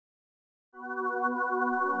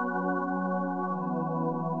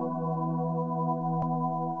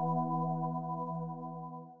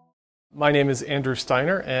My name is Andrew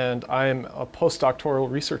Steiner, and I am a postdoctoral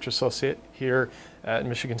research associate here at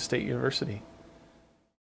Michigan State University.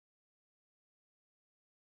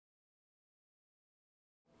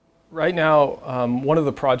 Right now, one of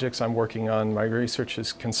the projects I'm working on, my research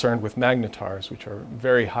is concerned with magnetars, which are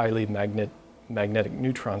very highly magnetic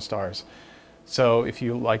neutron stars. So if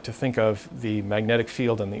you like to think of the magnetic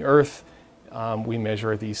field on the Earth, we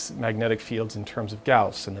measure these magnetic fields in terms of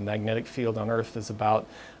Gauss, and the magnetic field on Earth is about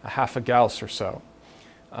a half a Gauss or so.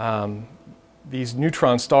 These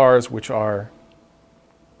neutron stars, which are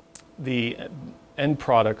the end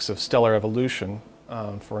products of stellar evolution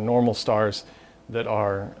for normal stars that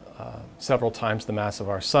are several times the mass of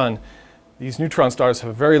our Sun, these neutron stars have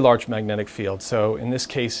a very large magnetic field. So in this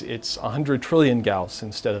case, it's 100 trillion Gauss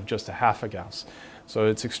instead of just a half a Gauss. So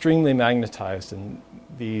it's extremely magnetized, and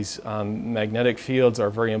these magnetic fields are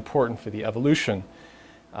very important for the evolution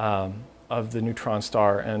of the neutron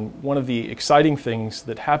star. And one of the exciting things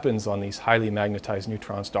that happens on these highly magnetized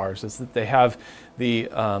neutron stars is that they have the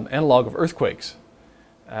analog of earthquakes.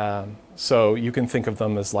 So you can think of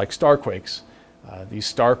them as like starquakes.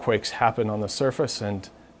 These starquakes happen on the surface, and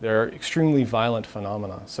they're extremely violent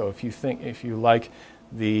phenomena. So if you like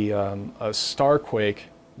the a starquake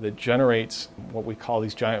that generates what we call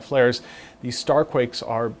these giant flares, these starquakes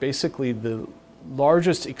are basically the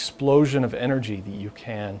largest explosion of energy that you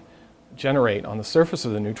can generate on the surface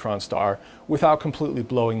of the neutron star without completely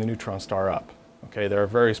blowing the neutron star up. Okay, there are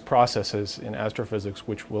various processes in astrophysics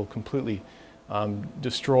which will completely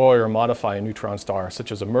destroy or modify a neutron star,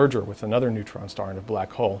 such as a merger with another neutron star in a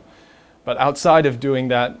black hole. But outside of doing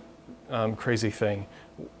that crazy thing,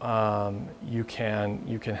 you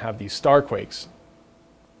can have these starquakes.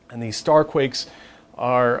 And these starquakes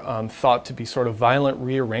are thought to be sort of violent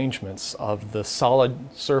rearrangements of the solid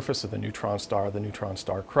surface of the neutron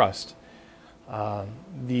star crust.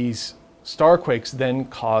 These starquakes then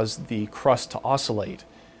cause the crust to oscillate,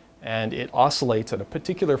 and it oscillates at a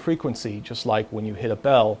particular frequency, just like when you hit a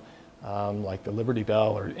bell, like the Liberty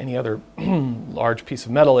Bell or any other large piece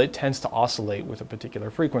of metal. It tends to oscillate with a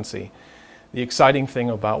particular frequency. The exciting thing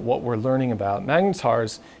about what we're learning about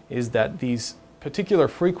magnetars is that these particular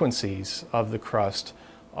frequencies of the crust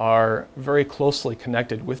are very closely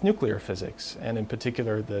connected with nuclear physics, and in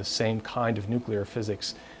particular the same kind of nuclear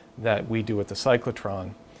physics that we do at the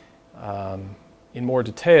cyclotron. In more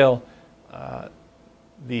detail,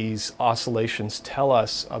 these oscillations tell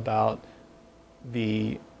us about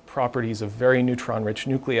the properties of very neutron-rich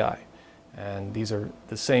nuclei, and these are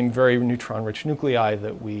the same very neutron-rich nuclei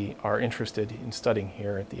that we are interested in studying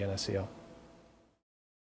here at the NSEL.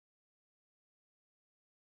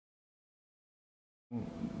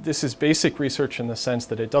 This is basic research in the sense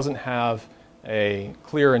that it doesn't have a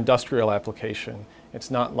clear industrial application. It's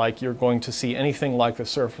not like you're going to see anything like the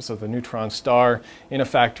surface of the neutron star in a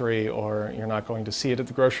factory, or you're not going to see it at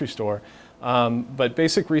the grocery store. But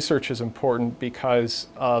basic research is important because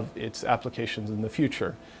of its applications in the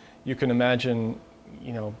future. You can imagine,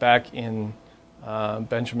 back in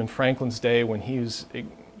Benjamin Franklin's day, when he was,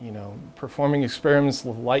 performing experiments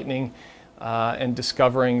with lightning and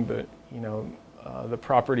discovering that, the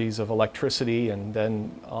properties of electricity, and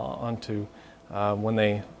then onto when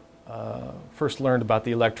they first learned about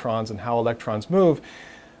the electrons and how electrons move.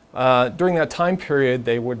 During that time period,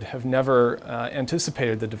 they would have never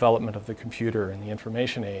anticipated the development of the computer and the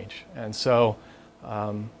information age. And so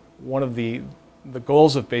one of the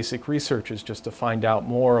goals of basic research is just to find out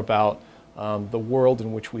more about the world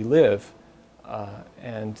in which we live,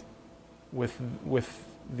 and with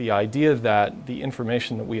the idea that the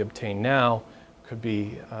information that we obtain now could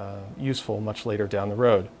be useful much later down the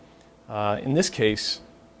road. In this case,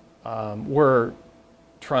 we're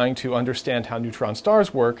trying to understand how neutron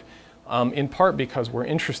stars work, in part because we're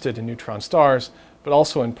interested in neutron stars, but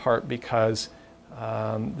also in part because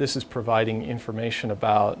this is providing information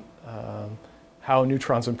about how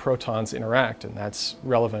neutrons and protons interact, and that's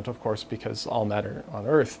relevant, of course, because all matter on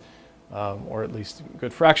Earth, or at least a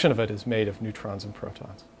good fraction of it, is made of neutrons and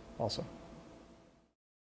protons also.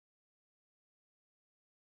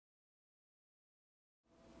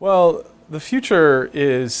 Well, the future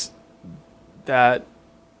is that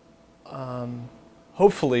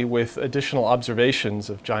hopefully with additional observations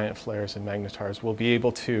of giant flares and magnetars, we'll be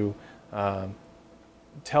able to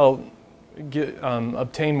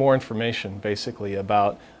obtain more information basically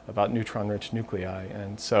about neutron-rich nuclei.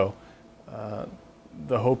 And so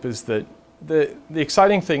the hope is that the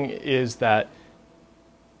exciting thing is that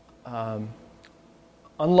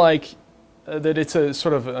unlike that it's a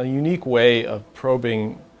sort of a unique way of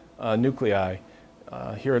probing nuclei.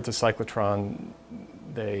 Here at the cyclotron,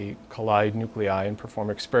 they collide nuclei and perform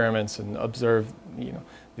experiments and observe,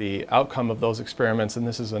 the outcome of those experiments. And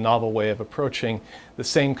this is a novel way of approaching the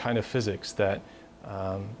same kind of physics that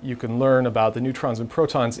you can learn about the neutrons and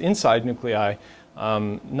protons inside nuclei,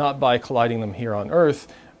 not by colliding them here on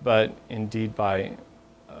Earth, but indeed by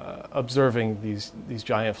observing these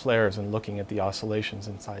giant flares and looking at the oscillations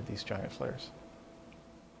inside these giant flares.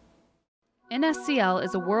 NSCL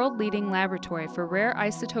is a world-leading laboratory for rare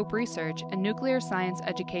isotope research and nuclear science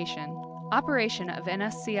education. Operation of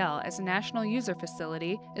NSCL as a national user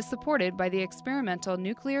facility is supported by the Experimental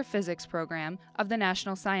Nuclear Physics Program of the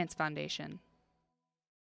National Science Foundation.